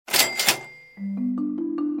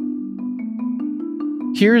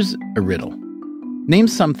Here's a riddle. Name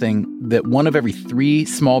something that one of every 3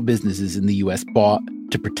 small businesses in the U.S. bought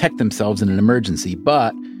to protect themselves in an emergency,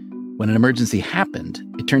 but when an emergency happened,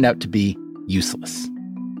 it turned out to be useless.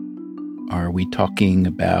 Are we talking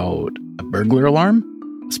about a burglar alarm?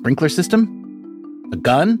 A sprinkler system? A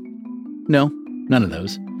gun? No, none of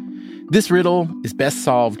those. This riddle is best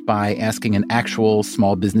solved by asking an actual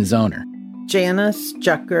small business owner. Janice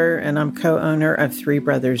Jucker, and I'm co-owner of Three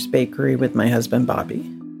Brothers Bakery with my husband, Bobby.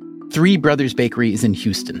 Three Brothers Bakery is in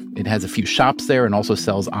Houston. It has a few shops there and also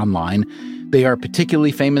sells online. They are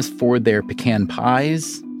particularly famous for their pecan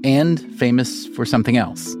pies and famous for something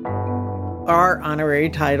else. Our honorary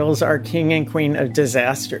titles are King and Queen of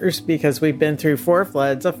Disasters because we've been through 4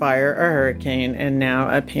 floods, a fire, a hurricane, and now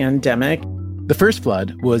a pandemic. The first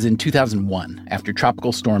flood was in 2001 after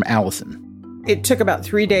Tropical Storm Allison. It took about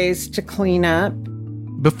 3 days to clean up.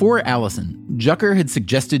 Before Allison, Jucker had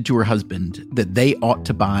suggested to her husband that they ought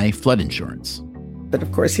to buy flood insurance. But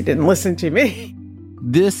of course, he didn't listen to me.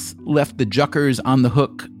 This left the Juckers on the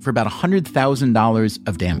hook for about $100,000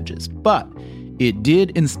 of damages. But it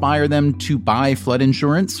did inspire them to buy flood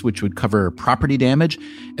insurance, which would cover property damage,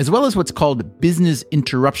 as well as what's called business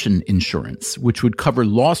interruption insurance, which would cover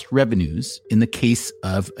lost revenues in the case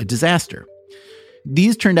of a disaster.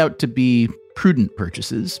 These turned out to be prudent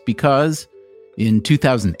purchases because in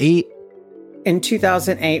 2008,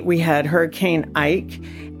 we had Hurricane Ike,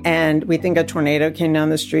 and we think a tornado came down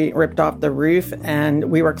the street, ripped off the roof,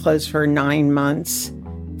 and we were closed for 9 months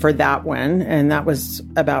for that one, and that was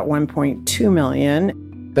about $1.2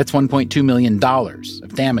 million. That's $1.2 million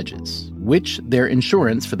of damages, which their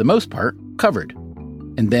insurance, for the most part, covered.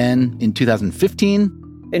 And then in 2015...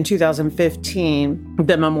 In 2015,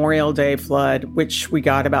 the Memorial Day flood, which we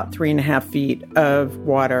got about 3.5 feet of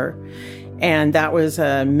water, and that was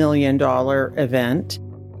a $1 million event.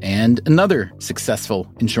 And another successful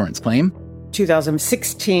insurance claim.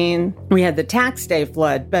 2016, we had the tax day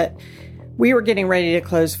flood, but we were getting ready to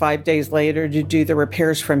close 5 days later to do the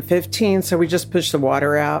repairs from 15, so we just pushed the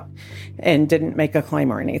water out and didn't make a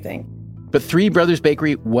claim or anything. But Three Brothers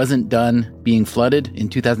Bakery wasn't done being flooded. In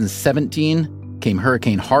 2017, came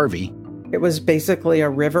Hurricane Harvey. It was basically a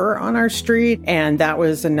river on our street, and that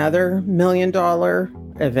was another $1 million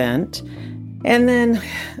event. And then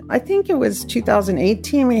I think it was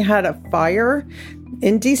 2018, we had a fire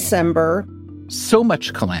in December. So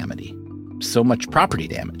much calamity, so much property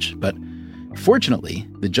damage. But fortunately,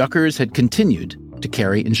 the Juckers had continued to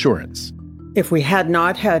carry insurance. If we had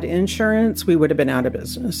not had insurance, we would have been out of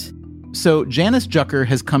business. So Janice Jucker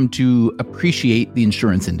has come to appreciate the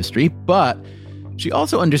insurance industry, but she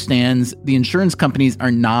also understands the insurance companies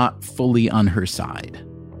are not fully on her side.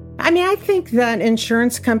 I mean, I think that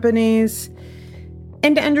insurance companies,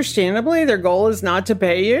 and understandably, their goal is not to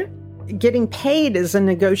pay you. Getting paid is a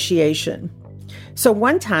negotiation. So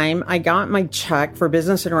one time I got my check for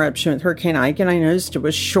business interruption with Hurricane Ike, and I noticed it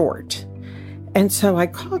was short. And so I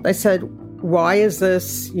called, I said, why is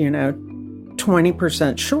this,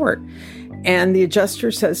 20% short? And the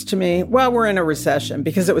adjuster says to me, well, we're in a recession,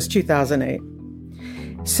 because it was 2008.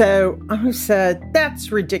 So I said,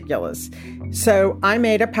 that's ridiculous. So I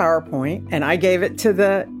made a PowerPoint and I gave it to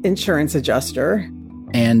the insurance adjuster.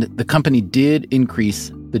 And the company did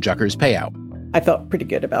increase the Juckers' payout. I felt pretty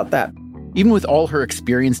good about that. Even with all her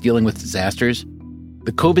experience dealing with disasters,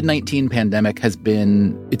 the COVID-19 pandemic has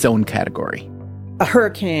been its own category. A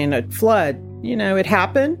hurricane, a flood, it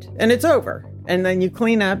happened and it's over. And then you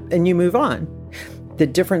clean up and you move on. The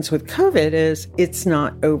difference with COVID is it's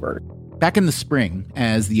not over. Back in the spring,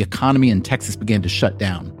 as the economy in Texas began to shut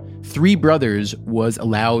down, Three Brothers was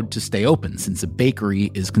allowed to stay open since a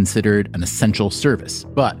bakery is considered an essential service.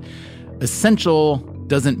 But essential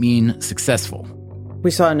doesn't mean successful.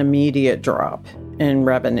 We saw an immediate drop in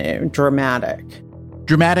revenue, dramatic.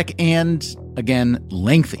 Dramatic and, again,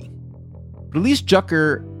 lengthy. But at least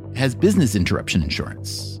Jucker has business interruption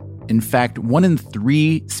insurance. In fact, 1 in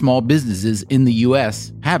 3 small businesses in the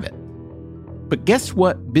U.S. have it. But guess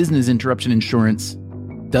what business interruption insurance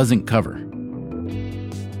doesn't cover?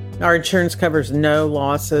 Our insurance covers no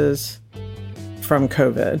losses from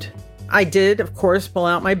COVID. I did, of course, pull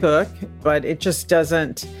out my book, but it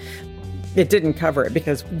didn't cover it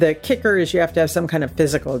because the kicker is you have to have some kind of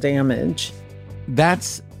physical damage.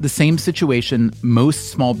 That's the same situation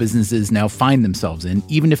most small businesses now find themselves in,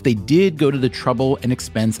 even if they did go to the trouble and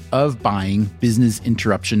expense of buying business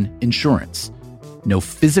interruption insurance. No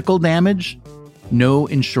physical damage, no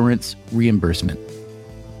insurance reimbursement.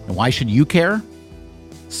 And why should you care?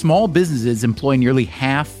 Small businesses employ nearly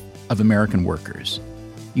half of American workers.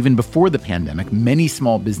 Even before the pandemic, many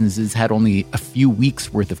small businesses had only a few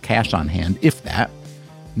weeks' worth of cash on hand, if that.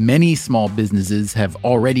 Many small businesses have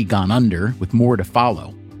already gone under, with more to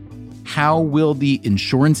follow. How will the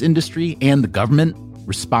insurance industry and the government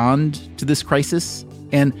respond to this crisis?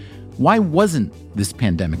 And why wasn't this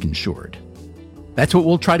pandemic insured? That's what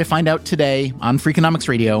we'll try to find out today on Freakonomics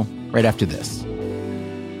Radio, right after this.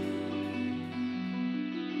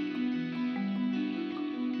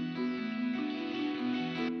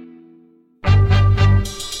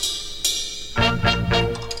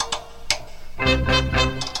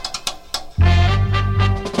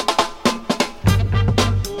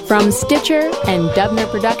 From Stitcher and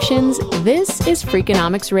Dubner Productions, this is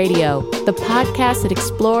Freakonomics Radio, the podcast that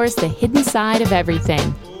explores the hidden side of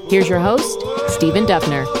everything. Here's your host, Stephen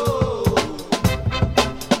Dubner.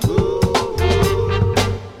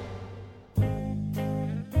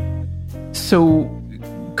 So,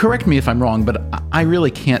 correct me if I'm wrong, but I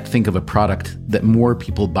really can't think of a product that more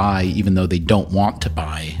people buy, even though they don't want to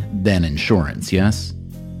buy, than insurance, yes?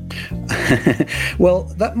 Well,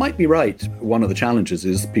 that might be right. One of the challenges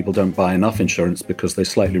is people don't buy enough insurance because they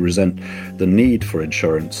slightly resent the need for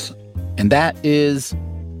insurance. And that is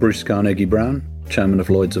Bruce Carnegie Brown, chairman of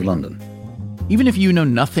Lloyd's of London. Even if you know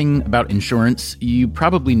nothing about insurance, you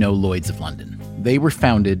probably know Lloyd's of London. They were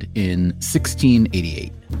founded in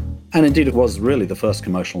 1688. And indeed, it was really the first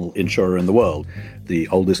commercial insurer in the world. The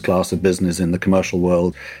oldest class of business in the commercial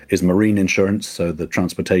world is marine insurance, so the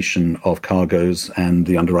transportation of cargoes and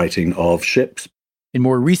the underwriting of ships. In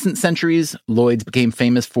more recent centuries, Lloyd's became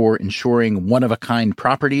famous for insuring one-of-a-kind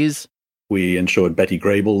properties. We insured Betty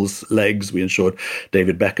Grable's legs. We insured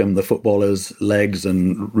David Beckham, the footballer's legs,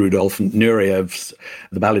 and Rudolf Nureyev's,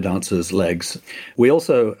 the ballet dancer's legs. We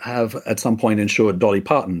also have at some point insured Dolly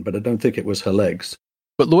Parton, but I don't think it was her legs.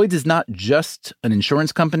 But Lloyd's is not just an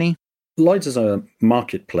insurance company. Lloyd's is a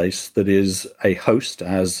marketplace that is a host,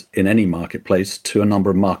 as in any marketplace, to a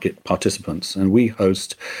number of market participants. And we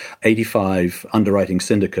host 85 underwriting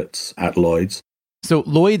syndicates at Lloyd's. So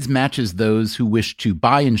Lloyd's matches those who wish to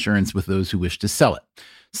buy insurance with those who wish to sell it.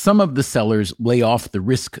 Some of the sellers lay off the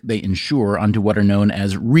risk they insure onto what are known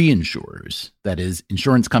as reinsurers. That is,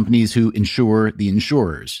 insurance companies who insure the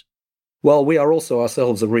insurers. Well, we are also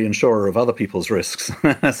ourselves a reinsurer of other people's risks.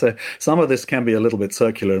 So some of this can be a little bit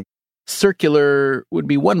circular. Circular would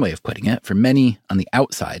be one way of putting it. For many on the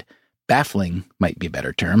outside, baffling might be a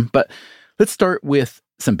better term. But let's start with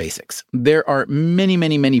some basics. There are many,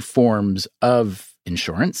 many, many forms of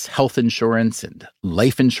insurance, health insurance and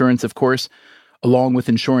life insurance, of course, along with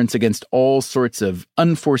insurance against all sorts of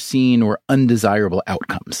unforeseen or undesirable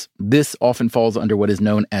outcomes. This often falls under what is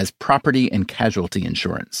known as property and casualty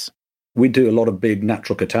insurance. We do a lot of big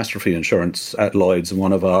natural catastrophe insurance at Lloyd's, and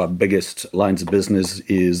one of our biggest lines of business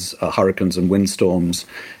is hurricanes and windstorms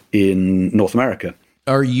in North America.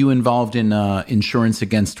 Are you involved in insurance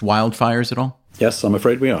against wildfires at all? Yes, I'm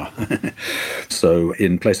afraid we are. So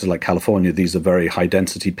in places like California, these are very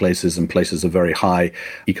high-density places and places of very high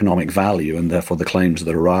economic value, and therefore the claims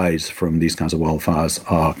that arise from these kinds of wildfires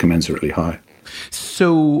are commensurately high.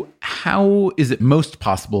 So how is it most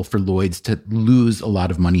possible for Lloyd's to lose a lot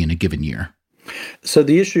of money in a given year? So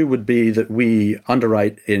the issue would be that we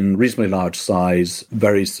underwrite in reasonably large size,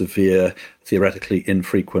 very severe, theoretically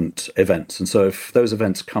infrequent events. And so if those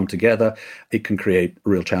events come together, it can create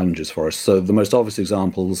real challenges for us. So the most obvious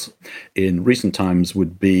examples in recent times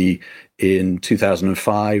would be in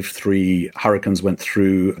 2005, 3 hurricanes went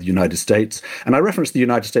through the United States. And I reference the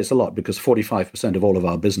United States a lot because 45% of all of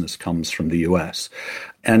our business comes from the US.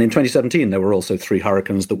 And in 2017, there were also 3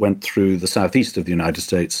 hurricanes that went through the southeast of the United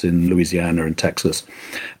States in Louisiana and Texas.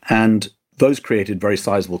 And those created very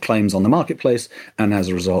sizable claims on the marketplace, and as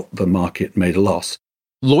a result, the market made a loss.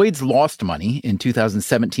 Lloyd's lost money in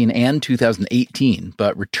 2017 and 2018,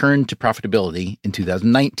 but returned to profitability in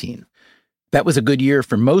 2019. That was a good year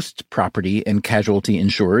for most property and casualty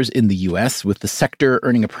insurers in the U.S., with the sector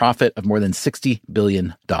earning a profit of more than $60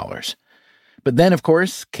 billion. But then, of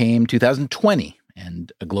course, came 2020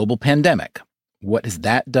 and a global pandemic. What has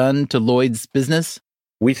that done to Lloyd's business?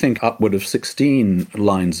 We think upward of 16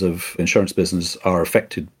 lines of insurance business are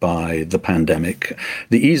affected by the pandemic.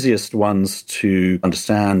 The easiest ones to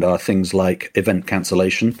understand are things like event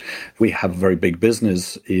cancellation. We have a very big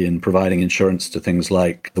business in providing insurance to things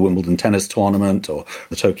like the Wimbledon tennis tournament or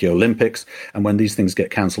the Tokyo Olympics. And when these things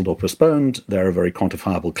get cancelled or postponed, there are very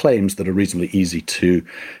quantifiable claims that are reasonably easy to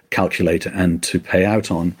calculate and to pay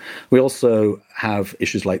out on. We also have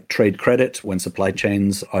issues like trade credit when supply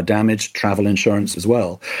chains are damaged, travel insurance as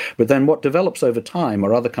well. But then what develops over time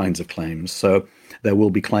are other kinds of claims. So there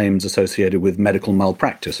will be claims associated with medical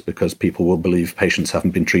malpractice because people will believe patients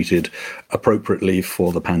haven't been treated appropriately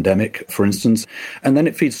for the pandemic, for instance. And then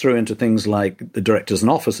it feeds through into things like the directors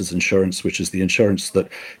and officers insurance, which is the insurance that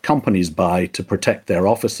companies buy to protect their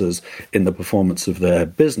officers in the performance of their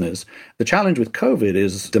business. The challenge with COVID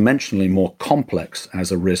is dimensionally more complex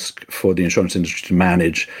as a risk for the insurance industry to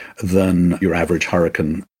manage than your average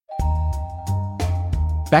hurricane.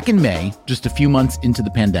 Back in May, just a few months into the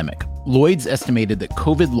pandemic, Lloyd's estimated that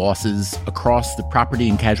COVID losses across the property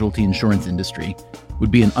and casualty insurance industry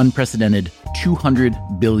would be an unprecedented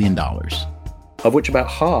 $200 billion. Of which about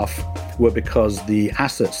half were because the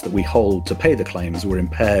assets that we hold to pay the claims were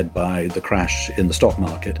impaired by the crash in the stock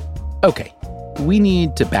market. Okay, we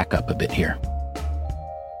need to back up a bit here.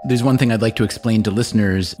 There's one thing I'd like to explain to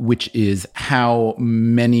listeners, which is how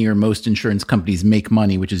many or most insurance companies make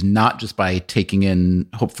money, which is not just by taking in,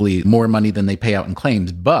 hopefully, more money than they pay out in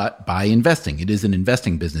claims, but by investing. It is an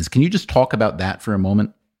investing business. Can you just talk about that for a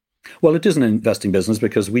moment? Well, it is an investing business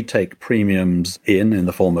because we take premiums in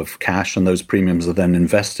the form of cash, and those premiums are then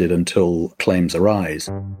invested until claims arise.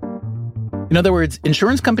 In other words,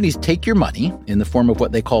 insurance companies take your money in the form of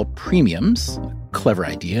what they call premiums. Clever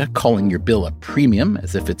idea, calling your bill a premium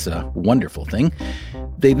as if it's a wonderful thing.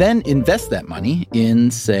 They then invest that money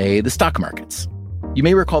in, say, the stock markets. You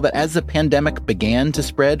may recall that as the pandemic began to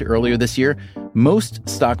spread earlier this year, most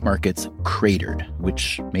stock markets cratered,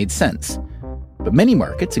 which made sense. But many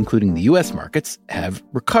markets, including the U.S. markets, have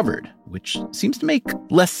recovered, which seems to make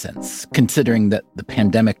less sense, considering that the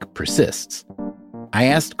pandemic persists. I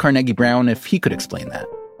asked Carnegie Brown if he could explain that.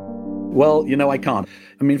 Well, I can't.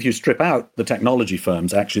 If you strip out the technology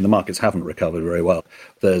firms, actually the markets haven't recovered very well.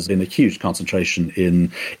 There's been a huge concentration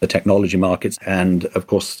in the technology markets. And of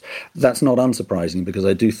course, that's not unsurprising because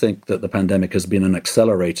I do think that the pandemic has been an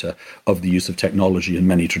accelerator of the use of technology in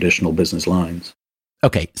many traditional business lines.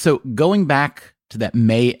 Okay, so going back to that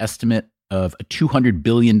May estimate of a $200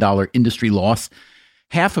 billion industry loss,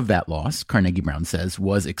 half of that loss, Carnegie Brown says,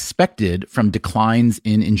 was expected from declines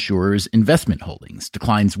in insurers' investment holdings,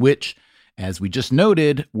 declines which, as we just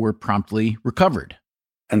noted, were promptly recovered.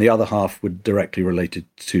 And the other half were directly related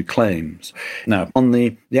to claims. Now, on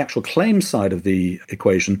the actual claims side of the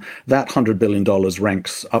equation, that $100 billion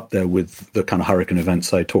ranks up there with the kind of hurricane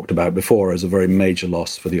events I talked about before as a very major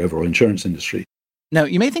loss for the overall insurance industry. Now,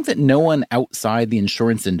 you may think that no one outside the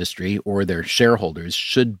insurance industry or their shareholders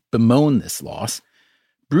should bemoan this loss.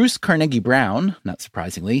 Bruce Carnegie Brown, not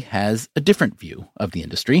surprisingly, has a different view of the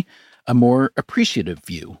industry, a more appreciative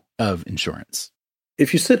view of insurance.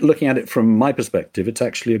 If you sit looking at it from my perspective, it's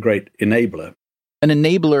actually a great enabler. An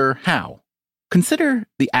enabler how? Consider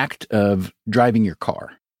the act of driving your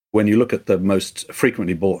car. When you look at the most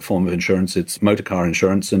frequently bought form of insurance, it's motor car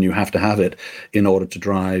insurance, and you have to have it in order to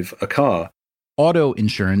drive a car. Auto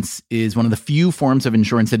insurance is one of the few forms of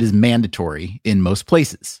insurance that is mandatory in most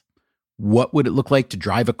places. What would it look like to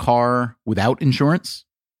drive a car without insurance?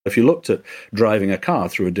 If you looked at driving a car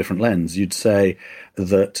through a different lens, you'd say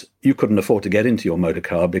that you couldn't afford to get into your motor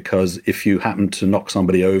car because if you happened to knock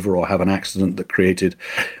somebody over or have an accident that created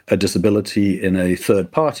a disability in a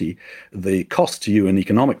third party, the cost to you in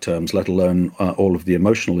economic terms, let alone all of the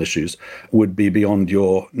emotional issues, would be beyond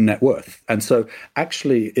your net worth. And so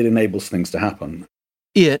actually it enables things to happen.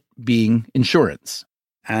 It being insurance.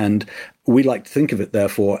 And we like to think of it,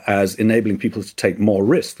 therefore, as enabling people to take more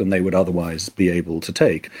risk than they would otherwise be able to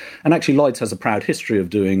take. And actually, Lloyd's has a proud history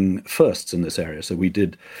of doing firsts in this area. So we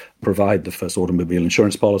did provide the first automobile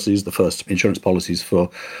insurance policies, the first insurance policies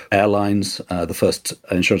for airlines, the first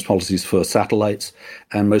insurance policies for satellites,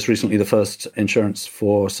 and most recently, the first insurance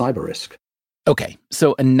for cyber risk. Okay,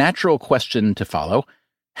 so a natural question to follow,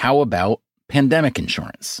 how about pandemic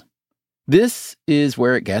insurance? This is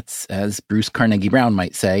where it gets, as Bruce Carnegie Brown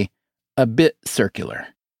might say, a bit circular.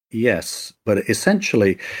 Yes, but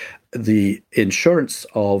essentially, the insurance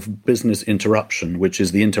of business interruption, which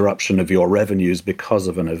is the interruption of your revenues because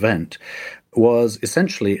of an event, was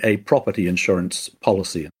essentially a property insurance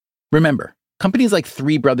policy. Remember, companies like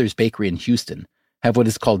Three Brothers Bakery in Houston have what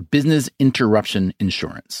is called business interruption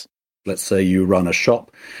insurance. Let's say you run a shop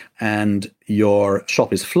and your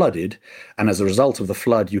shop is flooded, and as a result of the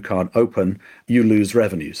flood you can't open, you lose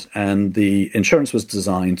revenues. And the insurance was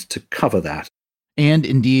designed to cover that. And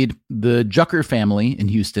indeed, the Jucker family in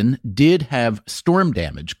Houston did have storm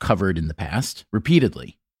damage covered in the past,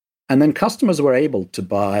 repeatedly. And then customers were able to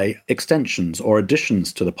buy extensions or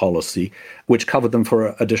additions to the policy, which covered them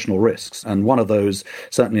for additional risks. And one of those,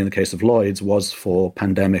 certainly in the case of Lloyd's, was for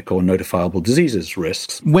pandemic or notifiable diseases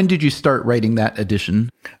risks. When did you start writing that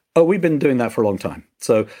addition? Oh, we've been doing that for a long time.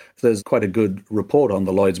 So there's quite a good report on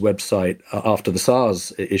the Lloyd's website after the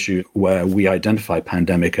SARS issue where we identify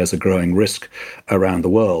pandemic as a growing risk around the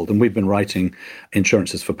world. And we've been writing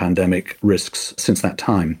insurances for pandemic risks since that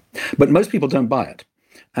time. But most people don't buy it.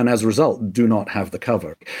 And as a result, do not have the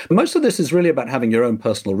cover. Most of this is really about having your own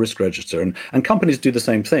personal risk register, and companies do the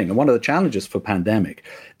same thing. And one of the challenges for pandemic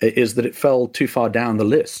is that it fell too far down the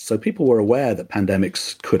list. So people were aware that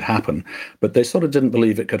pandemics could happen, but they sort of didn't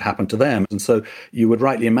believe it could happen to them. And so you would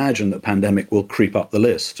rightly imagine that pandemic will creep up the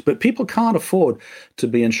list. But people can't afford to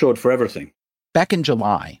be insured for everything. Back in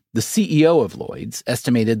July, the CEO of Lloyd's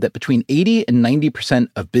estimated that between 80 and 90%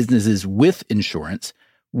 of businesses with insurance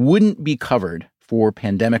wouldn't be covered for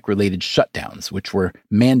pandemic-related shutdowns, which were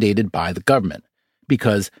mandated by the government.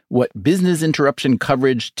 Because what business interruption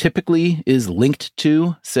coverage typically is linked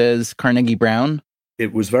to, says Carnegie Brown,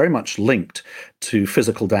 it was very much linked to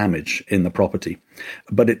physical damage in the property.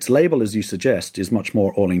 But its label, as you suggest, is much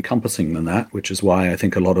more all-encompassing than that, which is why I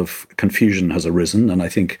think a lot of confusion has arisen. And I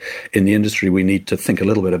think in the industry, we need to think a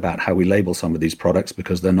little bit about how we label some of these products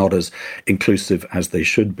because they're not as inclusive as they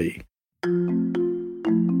should be.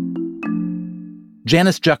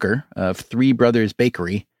 Janice Jucker of Three Brothers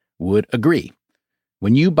Bakery would agree.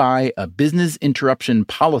 When you buy a business interruption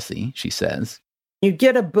policy, she says, you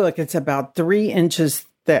get a book, it's about 3 inches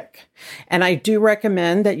thick. And I do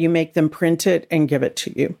recommend that you make them print it and give it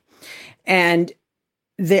to you. And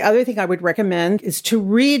the other thing I would recommend is to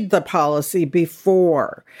read the policy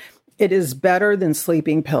before. It is better than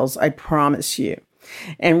sleeping pills, I promise you.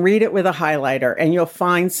 And read it with a highlighter, and you'll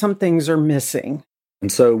find some things are missing.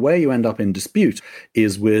 And so where you end up in dispute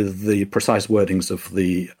is with the precise wordings of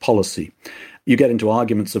the policy. You get into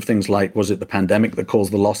arguments of things like, was it the pandemic that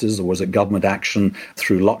caused the losses, or was it government action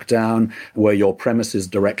through lockdown? Were your premises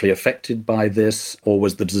directly affected by this, or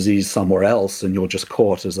was the disease somewhere else and you're just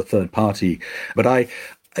caught as a third party? But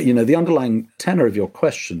the underlying tenor of your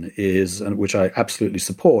question is, and which I absolutely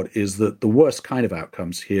support, is that the worst kind of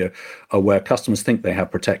outcomes here are where customers think they have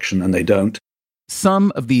protection and they don't.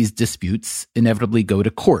 Some of these disputes inevitably go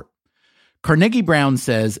to court. Carnegie Brown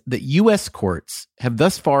says that U.S. courts have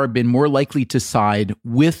thus far been more likely to side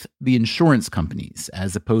with the insurance companies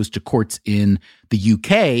as opposed to courts in the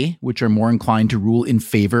UK, which are more inclined to rule in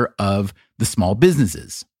favor of the small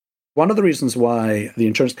businesses. One of the reasons why the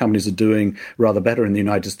insurance companies are doing rather better in the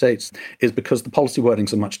United States is because the policy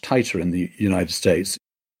wordings are much tighter in the United States.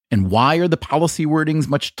 And why are the policy wordings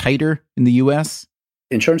much tighter in the U.S.?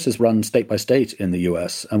 Insurance is run state by state in the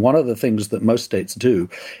US, and one of the things that most states do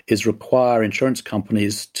is require insurance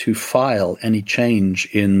companies to file any change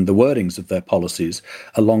in the wordings of their policies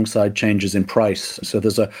alongside changes in price. So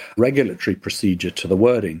there's a regulatory procedure to the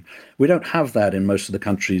wording. We don't have that in most of the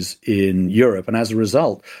countries in Europe, and as a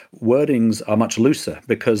result, wordings are much looser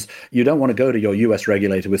because you don't want to go to your US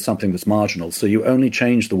regulator with something that's marginal, so you only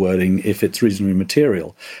change the wording if it's reasonably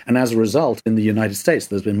material. And as a result, in the United States,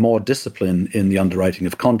 there's been more discipline in the underwriting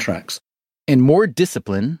of contracts. And more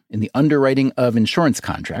discipline in the underwriting of insurance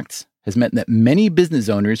contracts has meant that many business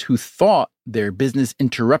owners who thought their business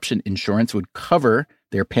interruption insurance would cover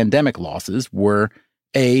their pandemic losses were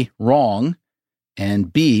A, wrong,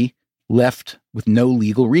 and B, left with no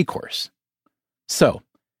legal recourse. So,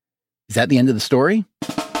 is that the end of the story?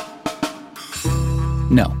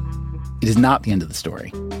 No, it is not the end of the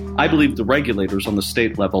story. I believe the regulators on the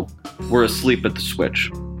state level were asleep at the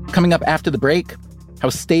switch. Coming up after the break, how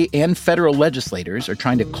state and federal legislators are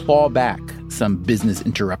trying to claw back some business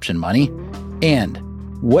interruption money, and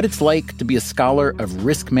what it's like to be a scholar of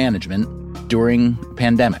risk management during a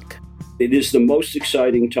pandemic. It is the most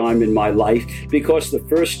exciting time in my life because the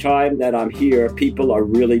first time that I'm here, people are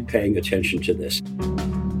really paying attention to this.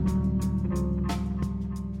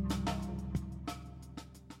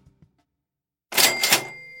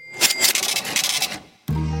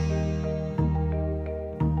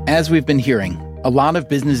 As we've been hearing, a lot of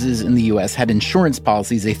businesses in the U.S. had insurance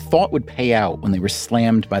policies they thought would pay out when they were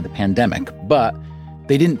slammed by the pandemic, but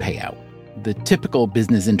they didn't pay out. The typical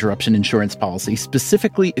business interruption insurance policy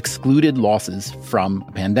specifically excluded losses from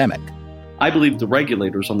a pandemic. I believe the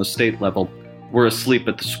regulators on the state level were asleep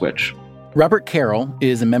at the switch. Robert Carroll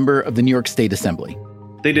is a member of the New York State Assembly.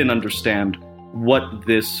 They didn't understand what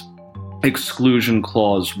this exclusion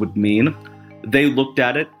clause would mean. They looked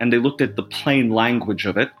at it, and they looked at the plain language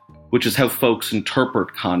of it, which is how folks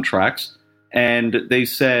interpret contracts, and they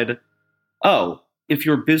said, oh, if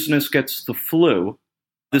your business gets the flu,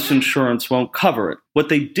 this insurance won't cover it. What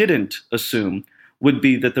they didn't assume would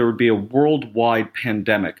be that there would be a worldwide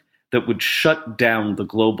pandemic that would shut down the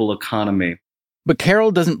global economy. But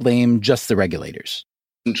Carroll doesn't blame just the regulators.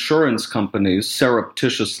 Insurance companies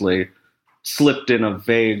surreptitiously slipped in a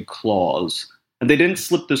vague clause. And they didn't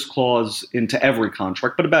slip this clause into every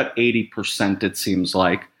contract, but about 80%, it seems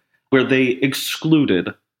like, where they excluded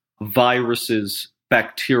viruses,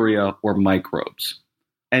 bacteria, or microbes.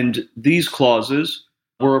 And these clauses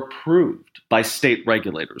were approved by state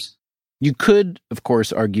regulators. You could, of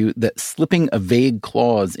course, argue that slipping a vague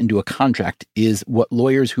clause into a contract is what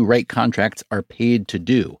lawyers who write contracts are paid to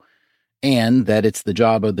do, and that it's the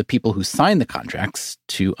job of the people who sign the contracts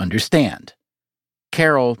to understand.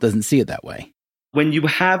 Carol doesn't see it that way. When you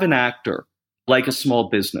have an actor, like a small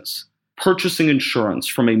business, purchasing insurance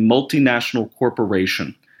from a multinational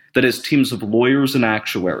corporation that has teams of lawyers and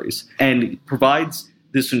actuaries and provides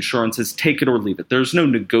this insurance as take it or leave it, there's no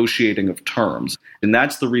negotiating of terms. And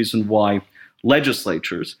that's the reason why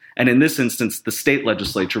legislatures, and in this instance, the state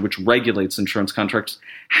legislature, which regulates insurance contracts,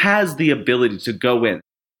 has the ability to go in.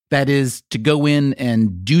 That is, to go in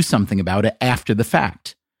and do something about it after the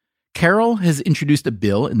fact. Carol has introduced a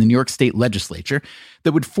bill in the New York State legislature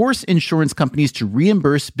that would force insurance companies to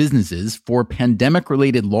reimburse businesses for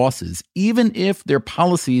pandemic-related losses, even if their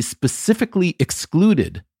policies specifically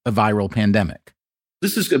excluded a viral pandemic.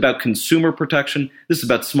 This is about consumer protection. This is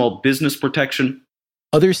about small business protection.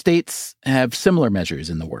 Other states have similar measures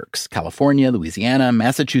in the works: California, Louisiana,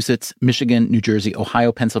 Massachusetts, Michigan, New Jersey,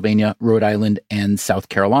 Ohio, Pennsylvania, Rhode Island, and South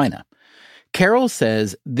Carolina. Carol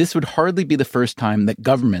says this would hardly be the first time that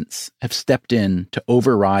governments have stepped in to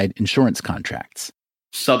override insurance contracts.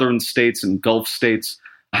 Southern states and Gulf states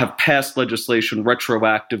have passed legislation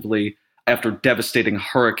retroactively after devastating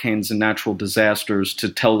hurricanes and natural disasters to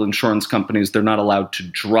tell insurance companies they're not allowed to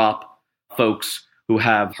drop folks who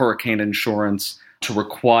have hurricane insurance, to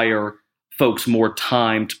require folks more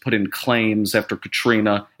time to put in claims after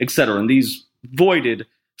Katrina, etc. And these voided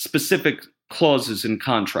specific clauses in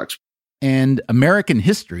contracts. And American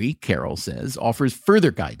history, Carol says, offers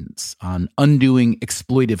further guidance on undoing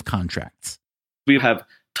exploitive contracts. We have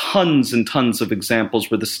tons and tons of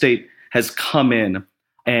examples where the state has come in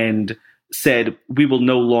and said, we will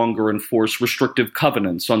no longer enforce restrictive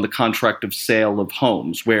covenants on the contract of sale of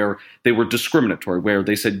homes, where they were discriminatory, where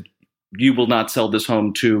they said, you will not sell this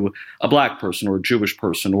home to a black person or a Jewish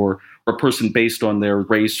person or a person based on their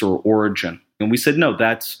race or origin. And we said, no,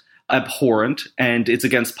 that's abhorrent and it's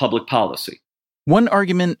against public policy. One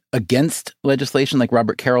argument against legislation like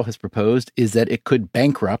Robert Carroll has proposed is that it could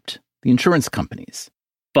bankrupt the insurance companies.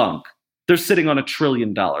 Bunk. They're sitting on $1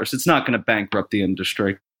 trillion. It's not going to bankrupt the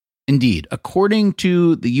industry. Indeed, according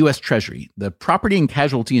to the U.S. Treasury, the property and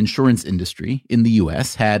casualty insurance industry in the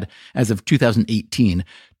U.S. had, as of 2018,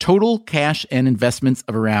 total cash and investments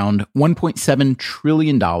of around $1.7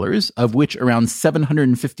 trillion, of which around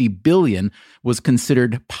 $750 billion was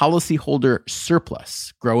considered policyholder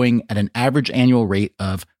surplus, growing at an average annual rate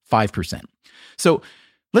of 5%. So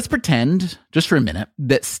let's pretend, just for a minute,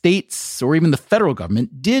 that states or even the federal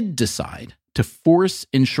government did decide to force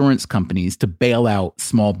insurance companies to bail out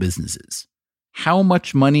small businesses. How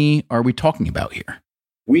much money are we talking about here?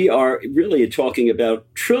 We are really talking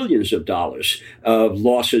about trillions of dollars of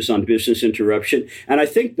losses on business interruption. And I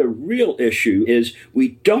think the real issue is we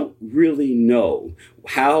don't really know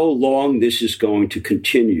how long this is going to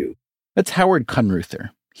continue. That's Howard Kunruther.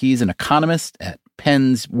 He's an economist at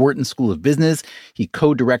Penn's Wharton School of Business. He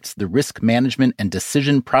co-directs the Risk Management and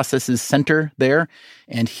Decision Processes Center there,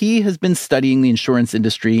 and he has been studying the insurance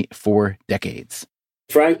industry for decades.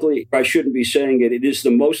 Frankly, I shouldn't be saying it. It is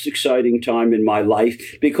the most exciting time in my life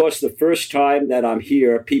because the first time that I'm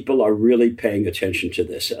here, people are really paying attention to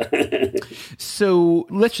this. So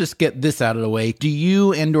let's just get this out of the way. Do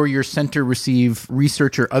you and or your center receive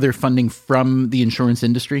research or other funding from the insurance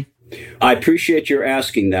industry? I appreciate your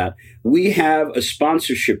asking that. We have a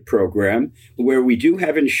sponsorship program where we do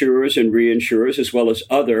have insurers and reinsurers as well as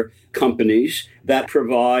other companies that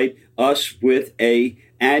provide us with a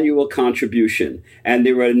annual contribution, and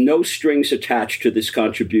there are no strings attached to this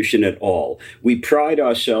contribution at all. We pride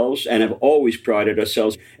ourselves and have always prided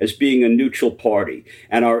ourselves as being a neutral party,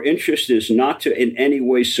 and our interest is not to in any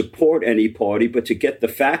way support any party, but to get the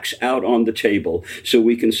facts out on the table so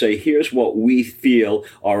we can say, here's what we feel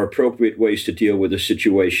are appropriate ways to deal with a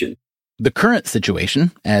situation. The current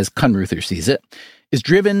situation, as Kunruther sees it, is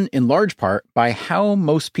driven in large part by how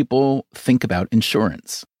most people think about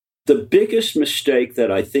insurance. The biggest mistake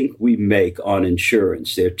that I think we make on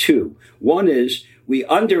insurance, there are two. One is we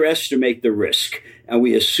underestimate the risk and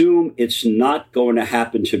we assume it's not going to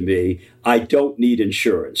happen to me. I don't need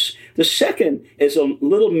insurance. The second is a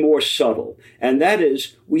little more subtle, and that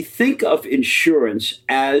is we think of insurance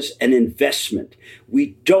as an investment.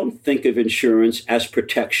 We don't think of insurance as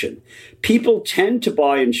protection. People tend to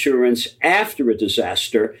buy insurance after a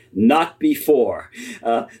disaster, not before.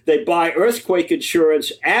 They buy earthquake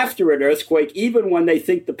insurance after an earthquake, even when they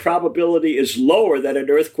think the probability is lower that an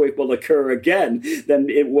earthquake will occur again than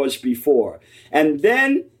it was before. And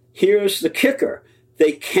then here's the kicker.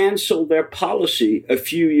 They cancel their policy a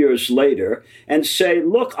few years later and say,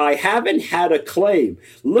 look, I haven't had a claim.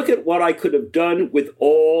 Look at what I could have done with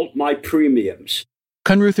all my premiums.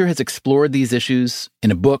 Kunruther has explored these issues in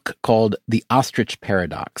a book called The Ostrich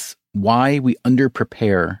Paradox: Why We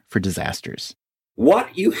Underprepare for Disasters.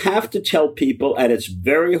 What you have to tell people, and it's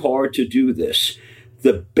very hard to do this,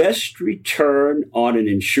 the best return on an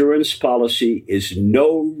insurance policy is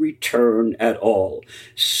no return at all.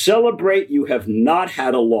 Celebrate you have not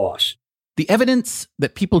had a loss. The evidence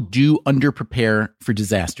that people do underprepare for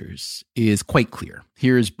disasters is quite clear.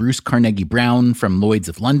 Here's Bruce Carnegie Brown from Lloyd's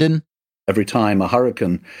of London. Every time a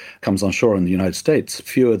hurricane comes on shore in the United States,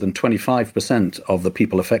 fewer than 25% of the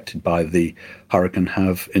people affected by the hurricane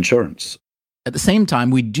have insurance. At the same time,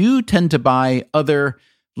 we do tend to buy other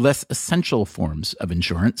less essential forms of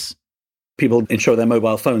insurance. People insure their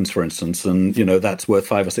mobile phones, for instance, and, that's worth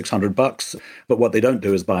 $500 or $600. But what they don't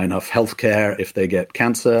do is buy enough health care if they get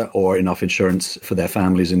cancer or enough insurance for their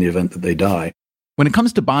families in the event that they die. When it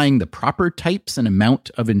comes to buying the proper types and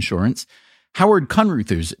amount of insurance, Howard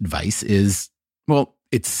Kunruther's advice is, well,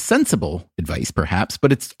 it's sensible advice, perhaps,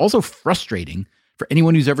 but it's also frustrating for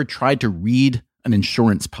anyone who's ever tried to read an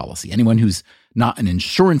insurance policy, anyone who's not an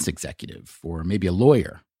insurance executive or maybe a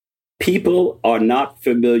lawyer. People are not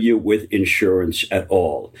familiar with insurance at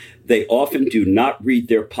all. They often do not read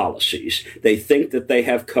their policies. They think that they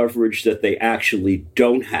have coverage that they actually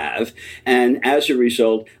don't have. And as a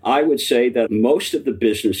result, I would say that most of the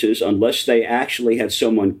businesses, unless they actually had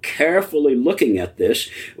someone carefully looking at this,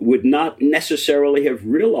 would not necessarily have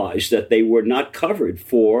realized that they were not covered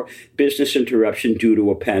for business interruption due to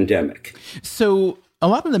a pandemic. So a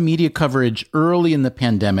lot of the media coverage early in the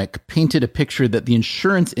pandemic painted a picture that the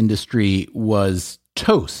insurance industry was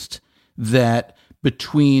toast, that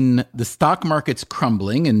between the stock markets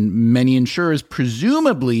crumbling and many insurers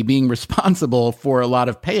presumably being responsible for a lot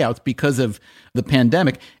of payouts because of the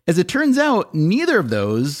pandemic, as it turns out, neither of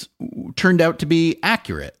those turned out to be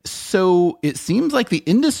accurate. So it seems like the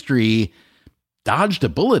industry dodged a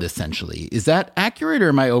bullet, essentially. Is that accurate, or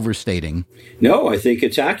am I overstating? No, I think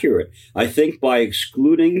it's accurate. I think by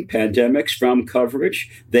excluding pandemics from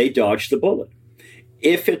coverage, they dodged the bullet.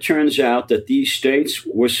 If it turns out that these states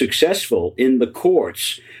were successful in the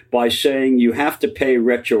courts by saying you have to pay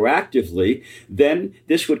retroactively, then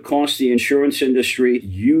this would cost the insurance industry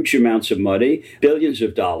huge amounts of money, billions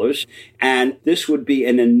of dollars, and this would be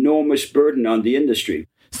an enormous burden on the industry.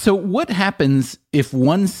 So what happens if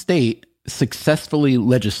one state successfully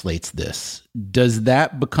legislates this? Does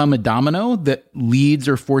that become a domino that leads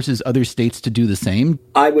or forces other states to do the same?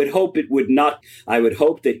 I would hope it would not. I would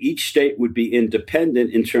hope that each state would be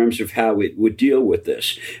independent in terms of how it would deal with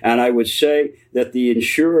this. And I would say that the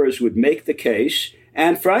insurers would make the case,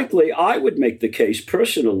 and frankly, I would make the case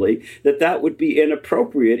personally that that would be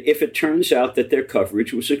inappropriate if it turns out that their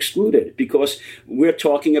coverage was excluded, because we're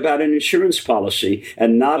talking about an insurance policy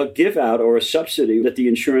and not a give out or a subsidy that the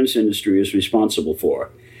insurance industry is responsible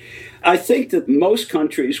for. I think that most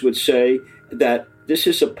countries would say that this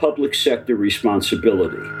is a public sector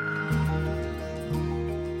responsibility.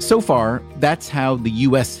 So far, that's how the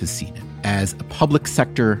U.S. has seen it, as a public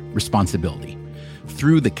sector responsibility.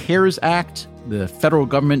 Through the CARES Act, the federal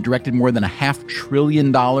government directed more than $500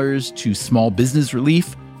 billion to small business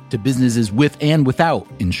relief, to businesses with and without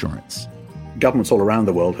insurance. Governments all around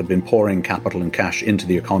the world have been pouring capital and cash into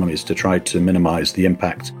the economies to try to minimize the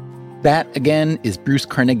impact. That, again, is Bruce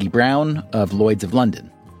Carnegie Brown of Lloyd's of London.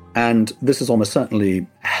 And this is almost certainly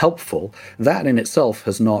helpful. That in itself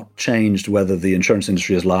has not changed whether the insurance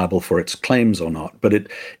industry is liable for its claims or not, but it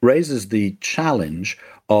raises the challenge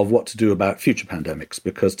of what to do about future pandemics,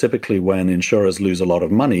 because typically when insurers lose a lot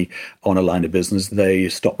of money on a line of business, they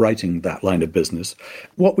stop writing that line of business.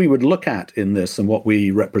 What we would look at in this, and what we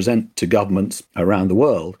represent to governments around the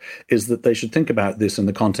world, is that they should think about this in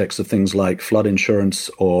the context of things like flood insurance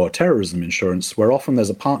or terrorism insurance, where often there's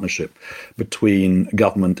a partnership between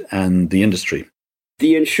government and the industry.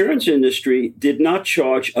 The insurance industry did not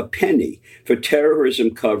charge a penny for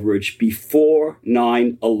terrorism coverage before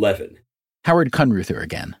 9/11. Howard Kunruther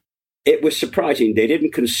again. It was surprising. They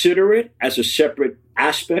didn't consider it as a separate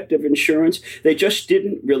aspect of insurance. They just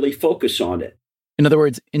didn't really focus on it. In other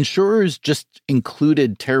words, insurers just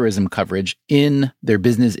included terrorism coverage in their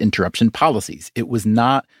business interruption policies. It was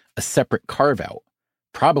not a separate carve-out,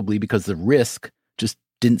 probably because the risk just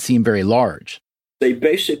didn't seem very large. They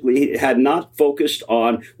basically had not focused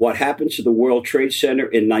on what happened to the World Trade Center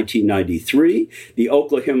in 1993, the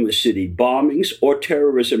Oklahoma City bombings, or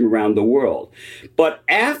terrorism around the world. But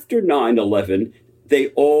after 9/11, they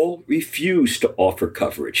all refused to offer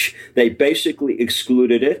coverage. They basically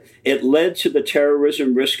excluded it. It led to the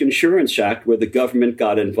Terrorism Risk Insurance Act, where the government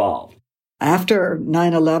got involved. After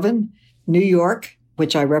 9/11, New York,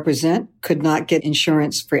 which I represent, could not get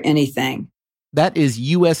insurance for anything. That is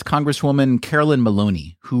U.S. Congresswoman Carolyn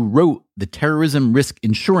Maloney, who wrote the Terrorism Risk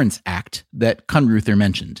Insurance Act that Kunruther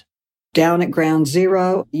mentioned. Down at Ground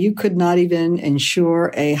Zero, you could not even insure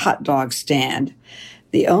a hot dog stand.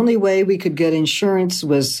 The only way we could get insurance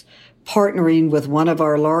was partnering with one of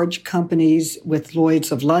our large companies with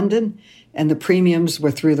Lloyd's of London, and the premiums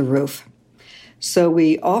were through the roof. So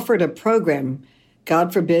we offered a program.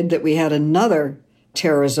 God forbid that we had another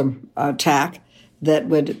terrorism attack, that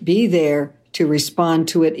would be there to respond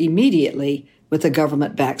to it immediately with a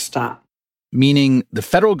government backstop. Meaning the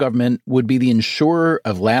federal government would be the insurer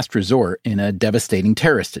of last resort in a devastating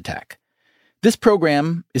terrorist attack. This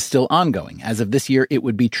program is still ongoing. As of this year, it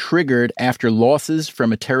would be triggered after losses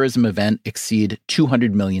from a terrorism event exceed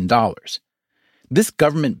 $200 million. This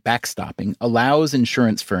government backstopping allows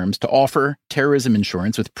insurance firms to offer terrorism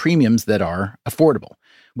insurance with premiums that are affordable.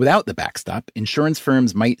 Without the backstop, insurance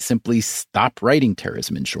firms might simply stop writing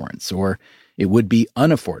terrorism insurance, or it would be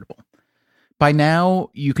unaffordable. By now,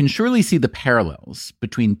 you can surely see the parallels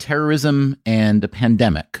between terrorism and a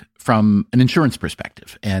pandemic from an insurance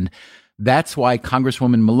perspective, and that's why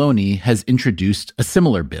Congresswoman Maloney has introduced a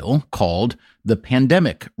similar bill called the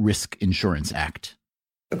Pandemic Risk Insurance Act.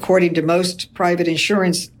 According to most private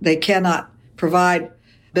insurance, they cannot provide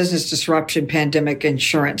business disruption pandemic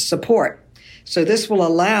insurance support. So this will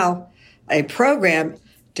allow a program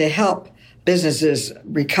to help businesses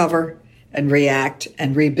recover and react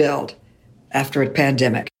and rebuild after a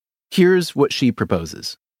pandemic. Here's what she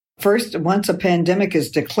proposes. First, once a pandemic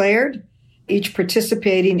is declared, each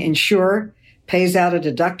participating insurer pays out a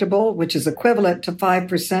deductible, which is equivalent to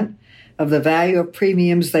 5% of the value of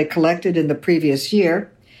premiums they collected in the previous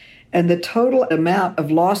year, and the total amount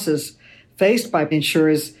of losses faced by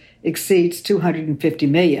insurers exceeds $250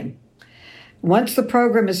 million. Once the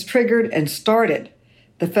program is triggered and started,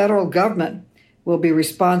 the federal government will be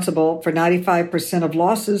responsible for 95% of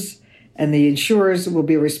losses, and the insurers will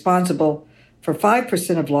be responsible for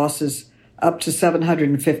 5% of losses up to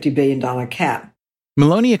 $750 billion cap.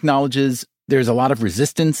 Maloney acknowledges there's a lot of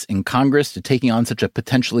resistance in Congress to taking on such a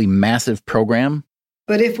potentially massive program.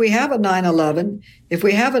 But if we have a 9/11, if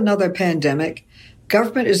we have another pandemic,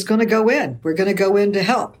 government is going to go in. We're going to go in to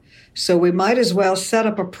help. So we might as well set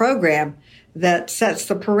up a program that sets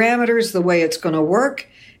the parameters, the way it's going to work,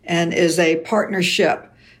 and is a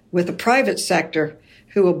partnership with the private sector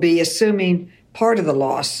who will be assuming part of the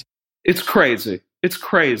loss. It's crazy. It's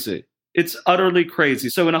crazy. It's utterly crazy.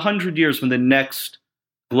 So in 100 years, when the next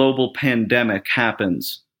global pandemic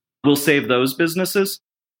happens, we'll save those businesses?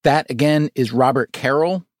 That, again, is Robert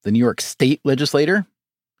Carroll, the New York State legislator.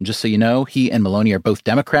 And just so you know, he and Maloney are both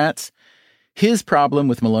Democrats. His problem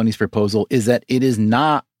with Maloney's proposal is that it is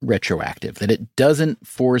not retroactive, that it doesn't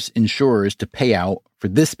force insurers to pay out for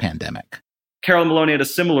this pandemic. Carroll and Maloney had a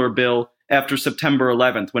similar bill after September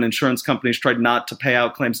 11th, when insurance companies tried not to pay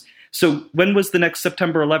out claims. So when was the next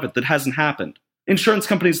September 11th? That hasn't happened. Insurance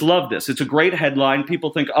companies love this. It's a great headline.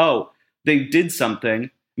 People think, oh, they did something.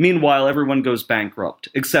 Meanwhile, everyone goes bankrupt,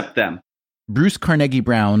 except them. Bruce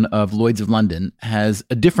Carnegie-Brown of Lloyd's of London has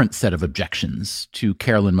a different set of objections to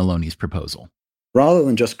Carolyn Maloney's proposal. Rather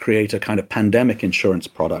than just create a kind of pandemic insurance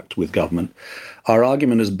product with government, our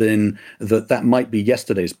argument has been that that might be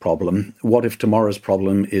yesterday's problem. What if tomorrow's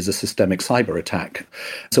problem is a systemic cyber attack?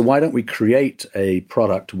 So why don't we create a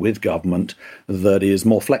product with government that is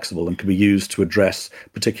more flexible and can be used to address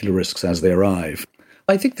particular risks as they arrive?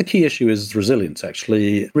 I think the key issue is resilience,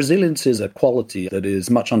 actually. Resilience is a quality that is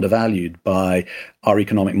much undervalued by our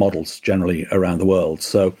economic models generally around the world.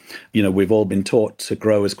 So, we've all been taught to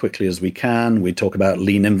grow as quickly as we can. We talk about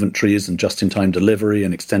lean inventories and just-in-time delivery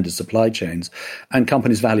and extended supply chains. And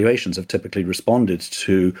companies' valuations have typically responded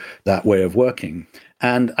to that way of working.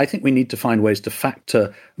 And I think we need to find ways to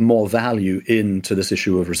factor more value into this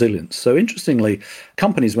issue of resilience. So interestingly,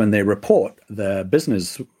 companies, when they report their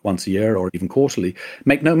business once a year or even quarterly,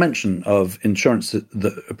 make no mention of insurance,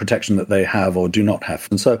 the protection that they have or do not have.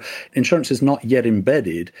 And so insurance is not yet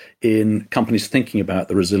embedded in companies thinking about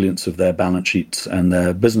the resilience of their balance sheets and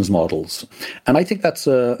their business models. And I think that's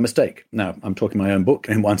a mistake. Now, I'm talking my own book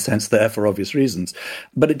in one sense there for obvious reasons.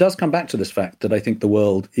 But it does come back to this fact that I think the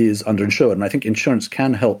world is underinsured. And I think insurance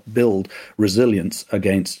can help build resilience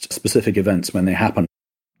against specific events when they happen.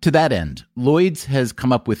 To that end, Lloyd's has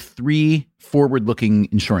come up with 3 forward-looking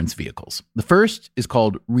insurance vehicles. The first is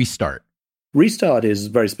called Restart. Restart is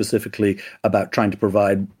very specifically about trying to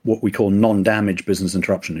provide what we call non-damage business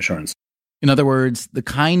interruption insurance. In other words, the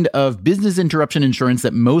kind of business interruption insurance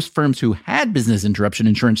that most firms who had business interruption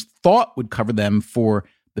insurance thought would cover them for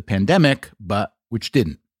the pandemic, but which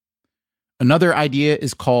didn't. Another idea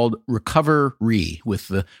is called Recover Re, with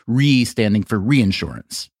the Re standing for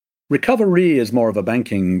reinsurance. Recover Re is more of a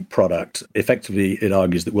banking product. Effectively, it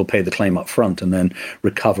argues that we'll pay the claim up front and then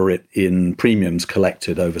recover it in premiums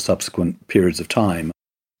collected over subsequent periods of time.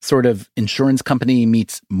 Sort of insurance company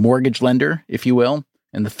meets mortgage lender, if you will.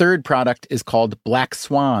 And the third product is called Black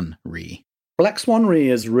Swan Re. Black Swan Re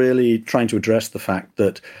is really trying to address the fact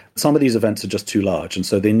that some of these events are just too large, and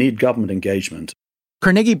so they need government engagement.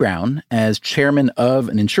 Carnegie Brown, as chairman of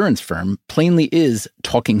an insurance firm, plainly is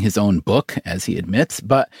talking his own book, as he admits,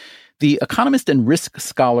 but the economist and risk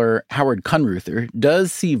scholar Howard Kunruther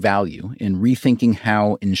does see value in rethinking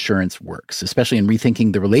how insurance works, especially in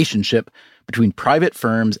rethinking the relationship between private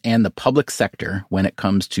firms and the public sector when it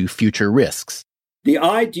comes to future risks. The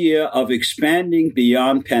idea of expanding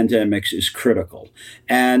beyond pandemics is critical.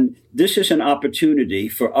 And this is an opportunity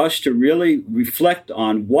for us to really reflect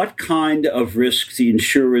on what kind of risks the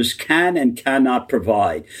insurers can and cannot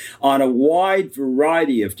provide on a wide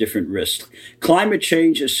variety of different risks. Climate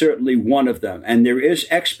change is certainly one of them. And there is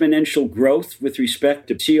exponential growth with respect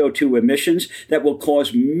to CO2 emissions that will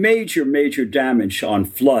cause major, major damage on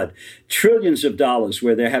flood. Trillions of dollars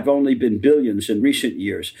where there have only been billions in recent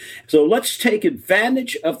years. So let's take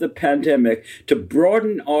advantage of the pandemic to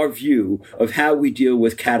broaden our view of how we deal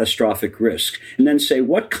with catastrophic risk, and then say,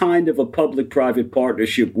 what kind of a public-private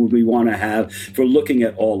partnership would we want to have for looking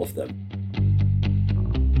at all of them?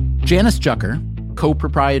 Janice Jucker,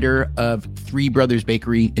 co-proprietor of Three Brothers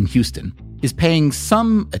Bakery in Houston, is paying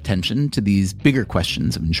some attention to these bigger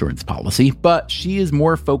questions of insurance policy, but she is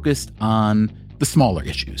more focused on the smaller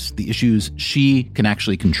issues, the issues she can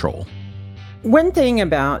actually control. One thing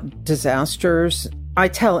about disasters, I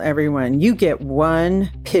tell everyone, you get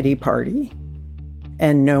one pity party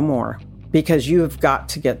and no more, because you have got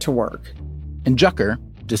to get to work. And Jucker,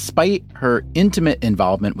 despite her intimate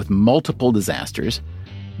involvement with multiple disasters,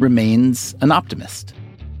 remains an optimist.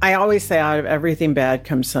 I always say out of everything bad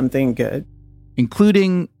comes something good.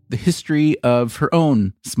 Including the history of her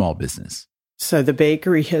own small business. So the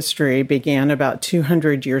bakery history began about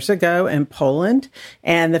 200 years ago in Poland,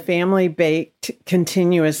 and the family baked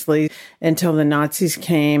continuously until the Nazis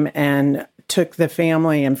came and took the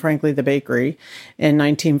family and, frankly, the bakery in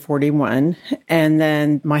 1941. And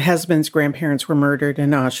then my husband's grandparents were murdered in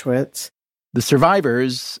Auschwitz. The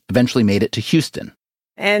survivors eventually made it to Houston.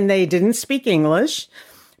 And they didn't speak English,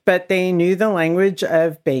 but they knew the language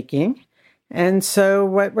of baking. And so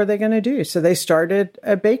what were they going to do? So they started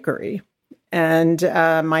a bakery. And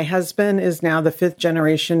my husband is now the 5th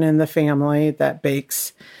generation in the family that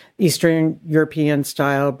bakes Eastern European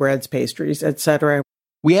style breads, pastries, etc.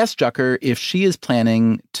 We asked Jucker if she is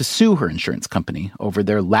planning to sue her insurance company over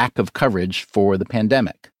their lack of coverage for the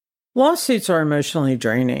pandemic. Lawsuits are emotionally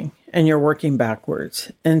draining, and you're working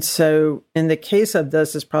backwards. And so in the case of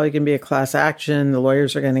this, it's probably going to be a class action. The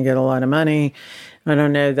lawyers are going to get a lot of money. I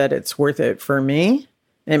don't know that it's worth it for me.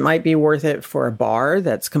 It might be worth it for a bar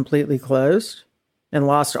that's completely closed and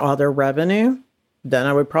lost all their revenue. Then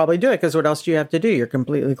I would probably do it, because what else do you have to do? You're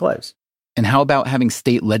completely closed. And how about having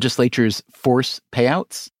state legislatures force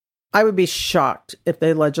payouts? I would be shocked if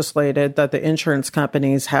they legislated that the insurance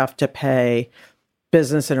companies have to pay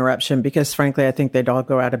business interruption, because frankly, I think they'd all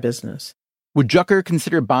go out of business. Would Jucker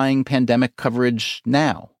consider buying pandemic coverage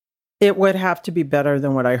now? It would have to be better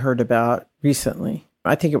than what I heard about recently.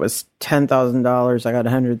 I think it was $10,000. I got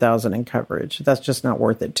 $100,000 in coverage. That's just not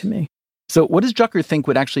worth it to me. So what does Jucker think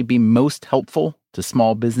would actually be most helpful to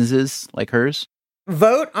small businesses like hers?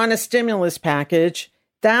 Vote on a stimulus package.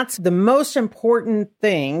 That's the most important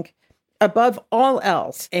thing above all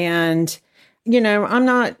else. And, I'm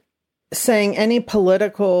not saying any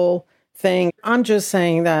political thing. I'm just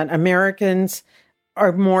saying that Americans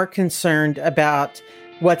are more concerned about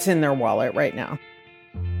what's in their wallet right now.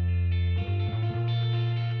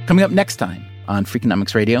 Coming up next time on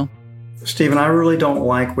Freakonomics Radio. Stephen, I really don't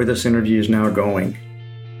like where this interview is now going.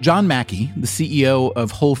 John Mackey, the CEO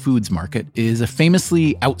of Whole Foods Market, is a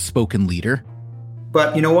famously outspoken leader.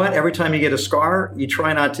 But you know what? Every time you get a scar, you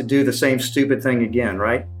try not to do the same stupid thing again,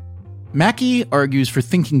 right? Mackey argues for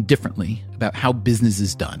thinking differently about how business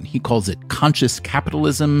is done. He calls it conscious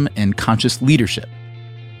capitalism and conscious leadership.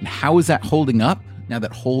 And how is that holding up now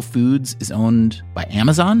that Whole Foods is owned by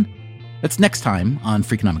Amazon? That's next time on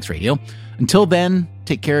Freakonomics Radio. Until then,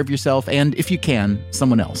 take care of yourself and, if you can,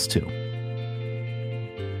 someone else too.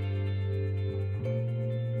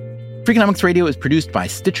 Freakonomics Radio is produced by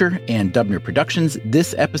Stitcher and Dubner Productions.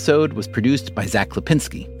 This episode was produced by Zach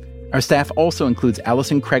Lipinski. Our staff also includes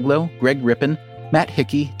Allison Craiglow, Greg Rippin, Matt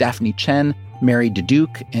Hickey, Daphne Chen, Mary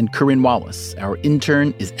DeDuke, and Corinne Wallace. Our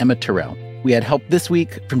intern is Emma Terrell. We had help this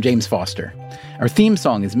week from James Foster. Our theme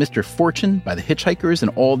song is Mr. Fortune by the Hitchhikers, and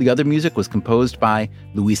all the other music was composed by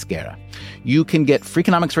Luis Guerra. You can get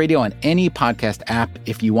Freakonomics Radio on any podcast app.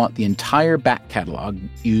 If you want the entire back catalog,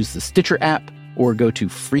 use the Stitcher app or go to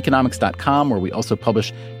Freakonomics.com, where we also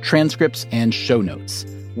publish transcripts and show notes.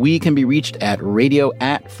 We can be reached at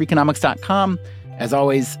radio@Freakonomics.com. As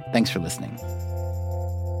always, thanks for listening.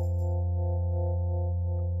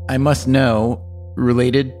 I must know,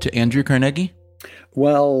 related to Andrew Carnegie?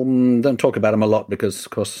 Well, don't talk about him a lot because,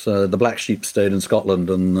 of course, the black sheep stayed in Scotland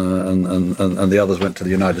and the others went to the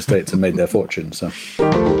United States and made their fortune. So,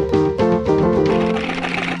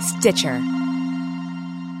 Stitcher.